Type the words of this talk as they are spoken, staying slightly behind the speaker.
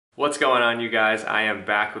What's going on, you guys? I am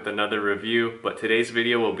back with another review, but today's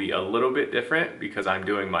video will be a little bit different because I'm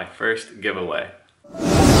doing my first giveaway.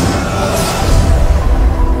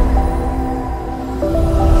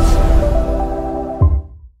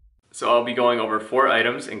 So I'll be going over 4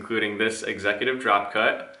 items, including this executive drop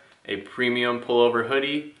cut, a premium pullover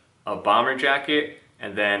hoodie, a bomber jacket,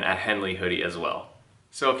 and then a Henley hoodie as well.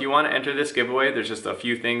 So if you want to enter this giveaway, there's just a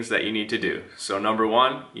few things that you need to do. So number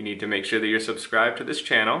 1, you need to make sure that you're subscribed to this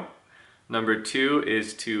channel. Number 2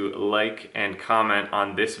 is to like and comment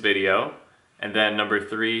on this video. And then number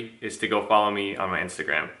 3 is to go follow me on my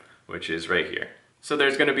Instagram, which is right here. So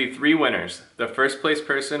there's going to be 3 winners. The first place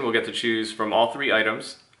person will get to choose from all 3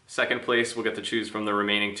 items. Second place will get to choose from the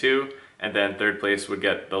remaining 2. And then third place would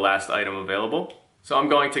get the last item available. So I'm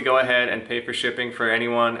going to go ahead and pay for shipping for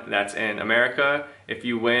anyone that's in America. If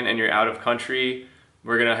you win and you're out of country,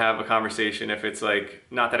 we're gonna have a conversation. If it's like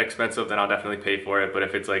not that expensive, then I'll definitely pay for it. But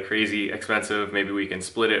if it's like crazy expensive, maybe we can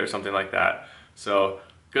split it or something like that. So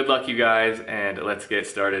good luck, you guys, and let's get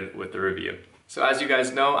started with the review. So as you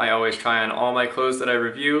guys know, I always try on all my clothes that I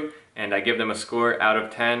review, and I give them a score out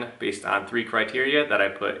of 10 based on 3 criteria that I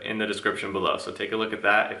put in the description below. So take a look at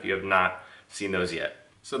that if you have not seen those yet.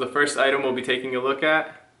 So the first item we'll be taking a look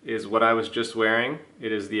at is what I was just wearing.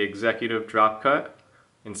 It is the executive drop cut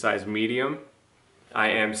in size medium. I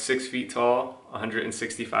am 6 feet tall,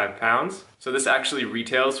 165 pounds. So this actually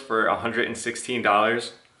retails for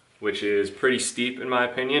 $116, which is pretty steep in my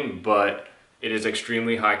opinion, but it is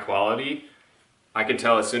extremely high quality. I could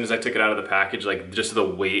tell as soon as I took it out of the package, like just the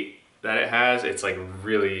weight that it has, it's like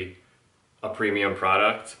really a premium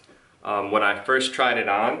product. When I first tried it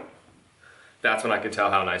on, that's when I could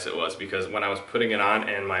tell how nice it was, because when I was putting it on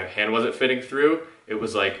and my hand wasn't fitting through, it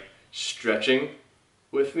was like stretching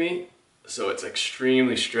with me. So it's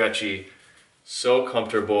extremely stretchy, so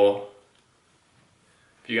comfortable.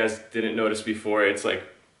 If you guys didn't notice before, it's like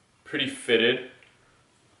pretty fitted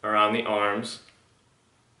around the arms.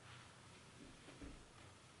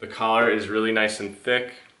 The collar is really nice and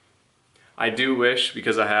thick. I do wish,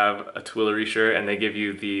 because I have a Twillery shirt and they give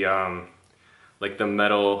you the like the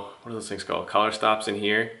metal, what are those things called? Collar stops in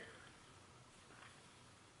here.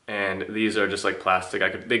 And these are just like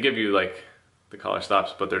plastic. They give you like the collar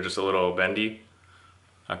stops, but they're just a little bendy.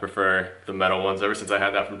 I prefer the metal ones. Ever since I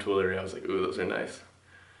had that from Twillery, I was like, ooh, those are nice.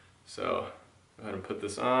 So go ahead and put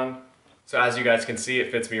this on. So as you guys can see,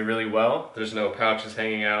 it fits me really well. There's no pouches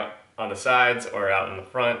hanging out on the sides or out in the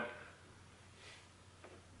front.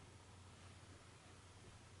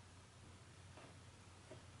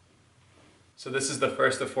 So this is the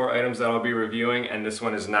first of 4 items that I'll be reviewing, and this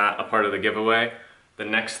one is not a part of the giveaway. The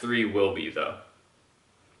next 3 will be though.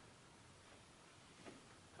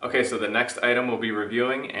 Okay, so the next item we'll be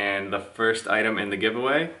reviewing, and the first item in the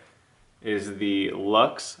giveaway is the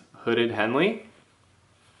Luxe Hooded Henley.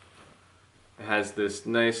 It has this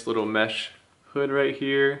nice little mesh hood right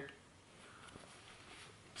here.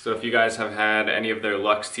 So if you guys have had any of their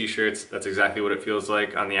Luxe t-shirts, that's exactly what it feels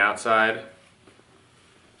like on the outside.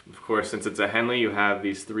 Of course, since it's a Henley, you have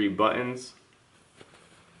these 3 buttons.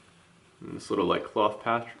 And this little like cloth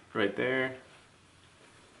patch right there.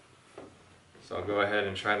 So I'll go ahead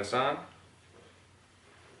and try this on.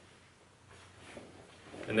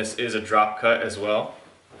 And this is a drop cut as well.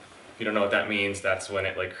 If you don't know what that means, that's when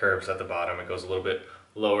it like curves at the bottom. It goes a little bit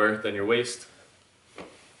lower than your waist.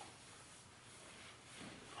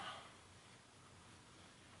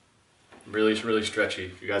 Really, really stretchy.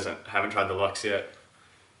 If you guys haven't tried the Luxe yet,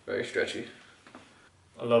 very stretchy.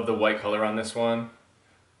 I love the white color on this one.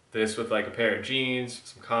 This with like a pair of jeans,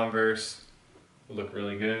 some Converse, will look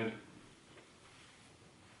really good.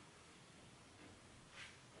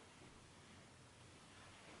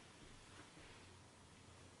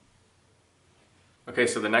 Okay,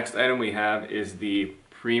 so the next item we have is the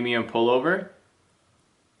premium pullover.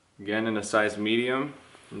 Again in a size medium,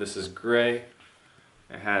 and this is gray.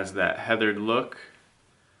 It has that heathered look,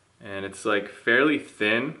 and it's like fairly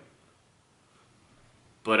thin,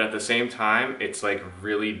 but at the same time it's like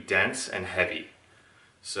really dense and heavy.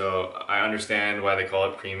 So I understand why they call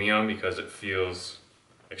it premium, because it feels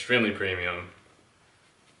extremely premium.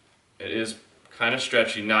 It is kind of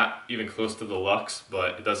stretchy, not even close to the Luxe,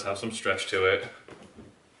 but it does have some stretch to it.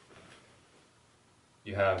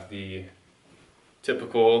 You have the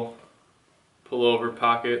typical pullover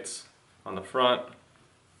pockets on the front.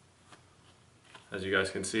 As you guys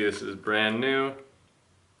can see, this is brand new.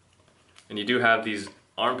 And you do have these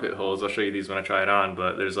armpit holes. I'll show you these when I try it on,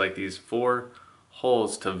 but there's like these 4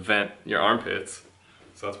 holes to vent your armpits.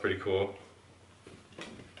 So that's pretty cool.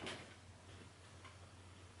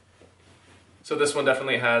 So this one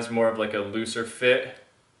definitely has more of like a looser fit.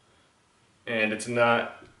 and it's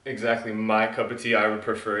not exactly my cup of tea. I would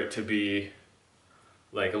prefer it to be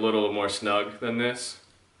like a little more snug than this.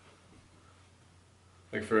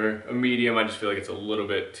 Like for a medium, I just feel like it's a little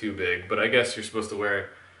bit too big, but I guess you're supposed to wear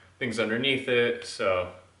things underneath it, so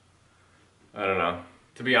I don't know.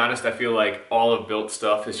 To be honest, I feel like all of BYLT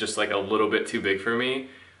stuff is just like a little bit too big for me.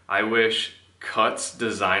 I wish Cuts,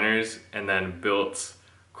 designers, and then BYLT's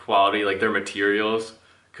quality, like their materials,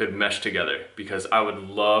 could mesh together, because I would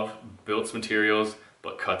love BYLT's materials,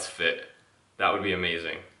 but Cuts fit. That would be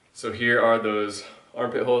amazing. So here are those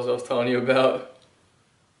armpit holes I was telling you about.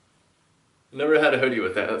 Never had a hoodie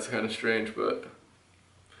with that, that's kind of strange, but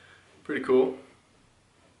pretty cool.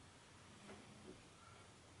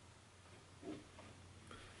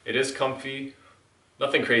 It is comfy,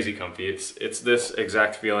 nothing crazy comfy. It's this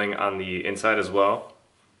exact feeling on the inside as well.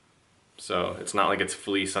 So it's not like it's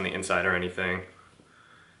fleece on the inside or anything.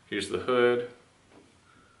 Here's the hood.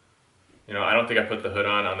 You know, I don't think I put the hood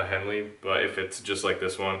on the Henley, but if it's just like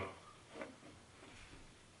this one.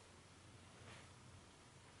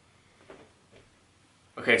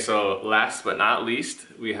 Okay, so last but not least,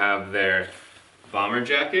 we have their bomber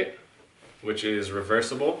jacket, which is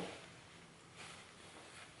reversible.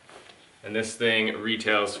 And this thing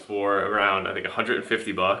retails for around, I think,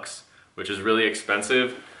 150 bucks, which is really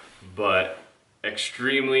expensive, but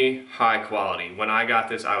extremely high quality. When I got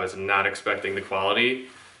this, I was not expecting the quality,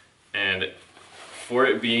 and for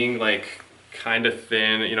it being like kind of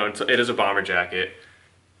thin, you know, it is a bomber jacket.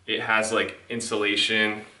 It has like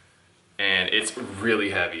insulation, and it's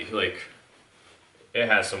really heavy. Like, it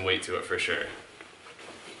has some weight to it for sure.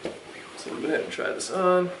 So I'm gonna go ahead and try this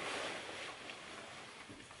on.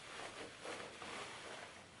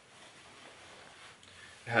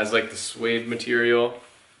 It has like the suede material.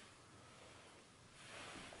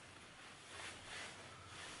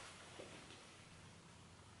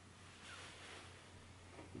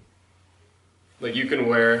 Like, you can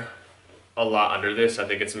wear a lot under this. I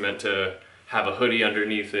think it's meant to have a hoodie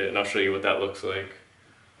underneath it, and I'll show you what that looks like.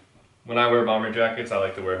 When I wear bomber jackets, I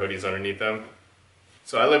like to wear hoodies underneath them.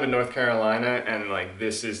 So I live in North Carolina, and like,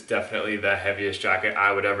 this is definitely the heaviest jacket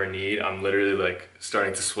I would ever need. I'm literally like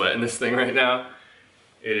starting to sweat in this thing right now.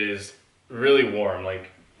 It is really warm. Like,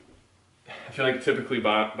 I feel like typically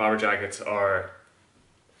bomber jackets are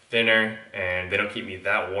thinner and they don't keep me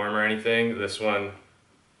that warm or anything. This one,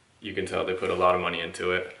 you can tell they put a lot of money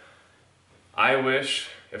into it. I wish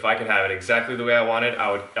if I could have it exactly the way I wanted,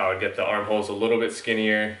 I would get the armholes a little bit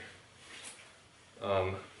skinnier.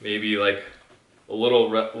 Maybe like a little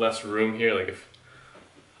less room here. Like, if,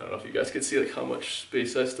 I don't know if you guys can see like how much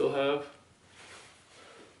space I still have.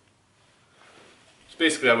 Just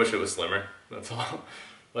basically, I wish it was slimmer, that's all.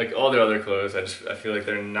 Like all the other clothes, I feel like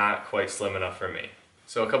they're not quite slim enough for me.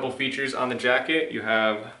 So a couple features on the jacket. You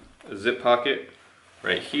have a zip pocket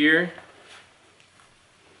right here.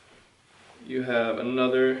 You have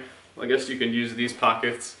another, well, I guess you can use these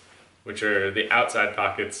pockets, which are the outside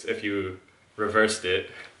pockets if you reversed it.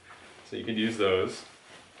 So you could use those.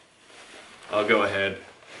 I'll go ahead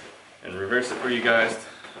and reverse it for you guys to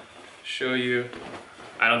show you.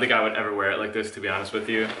 I don't think I would ever wear it like this, to be honest with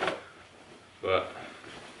you. But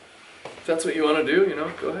if that's what you want to do, you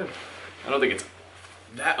know, go ahead. I don't think it's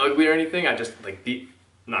that ugly or anything. I just like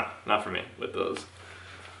not for me with those.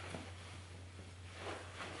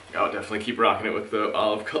 I'll definitely keep rocking it with the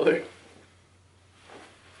olive color.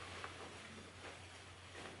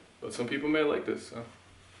 But some people may like this, so.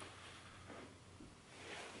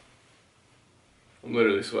 I'm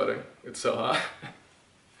literally sweating. It's so hot.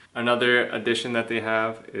 Another addition that they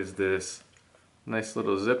have is this nice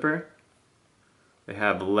little zipper. They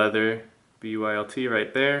have leather BYLT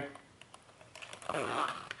right there.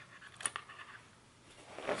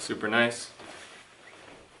 Super nice.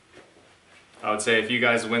 I would say if you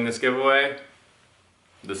guys win this giveaway,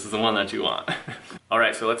 this is the one that you want.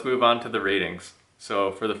 Alright, so let's move on to the ratings.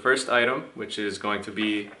 So for the first item, which is going to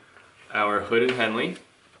be our hooded Henley,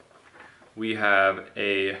 we have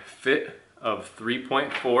a fit of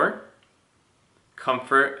 3.4,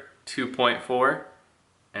 comfort 2.4,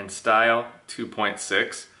 and style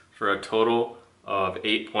 2.6 for a total of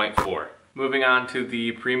 8.4. Moving on to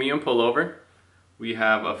the premium pullover, we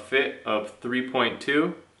have a fit of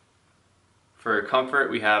 3.2. For comfort,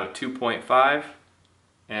 we have 2.5,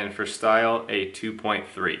 and for style, a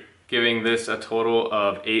 2.3, giving this a total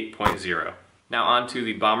of 8.0. Now on to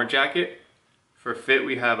the bomber jacket. For fit,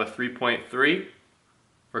 we have a 3.3,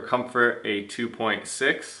 for comfort, a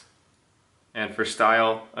 2.6, and for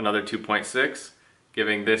style, another 2.6,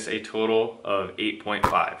 giving this a total of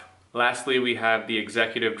 8.5. Lastly, we have the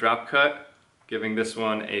executive drop cut, giving this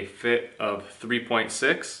one a fit of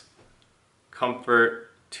 3.6,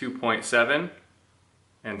 comfort 2.7,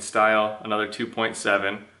 and style another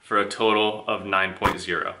 2.7 for a total of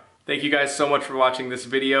 9.0. Thank you guys so much for watching this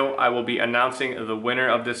video. I will be announcing the winner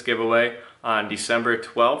of this giveaway on December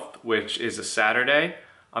 12th, which is a Saturday.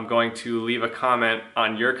 I'm going to leave a comment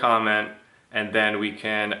on your comment, and then we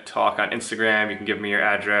can talk on Instagram. You can give me your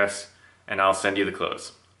address and I'll send you the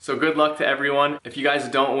clothes. So good luck to everyone. If you guys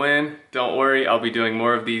don't win, don't worry, I'll be doing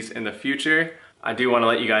more of these in the future. I do want to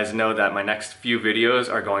let you guys know that my next few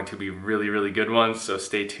videos are going to be really good ones, so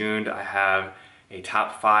stay tuned. I have a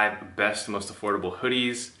top 5 best, most affordable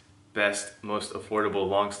hoodies, best, most affordable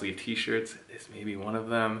long sleeve t-shirts. This may be one of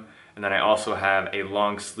them. And then I also have a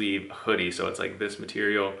long sleeve hoodie, so it's like this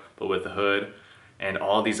material, but with the hood. And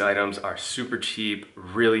all these items are super cheap,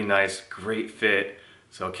 really nice, great fit.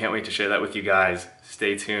 So I can't wait to share that with you guys.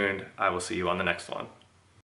 Stay tuned. I will see you on the next one.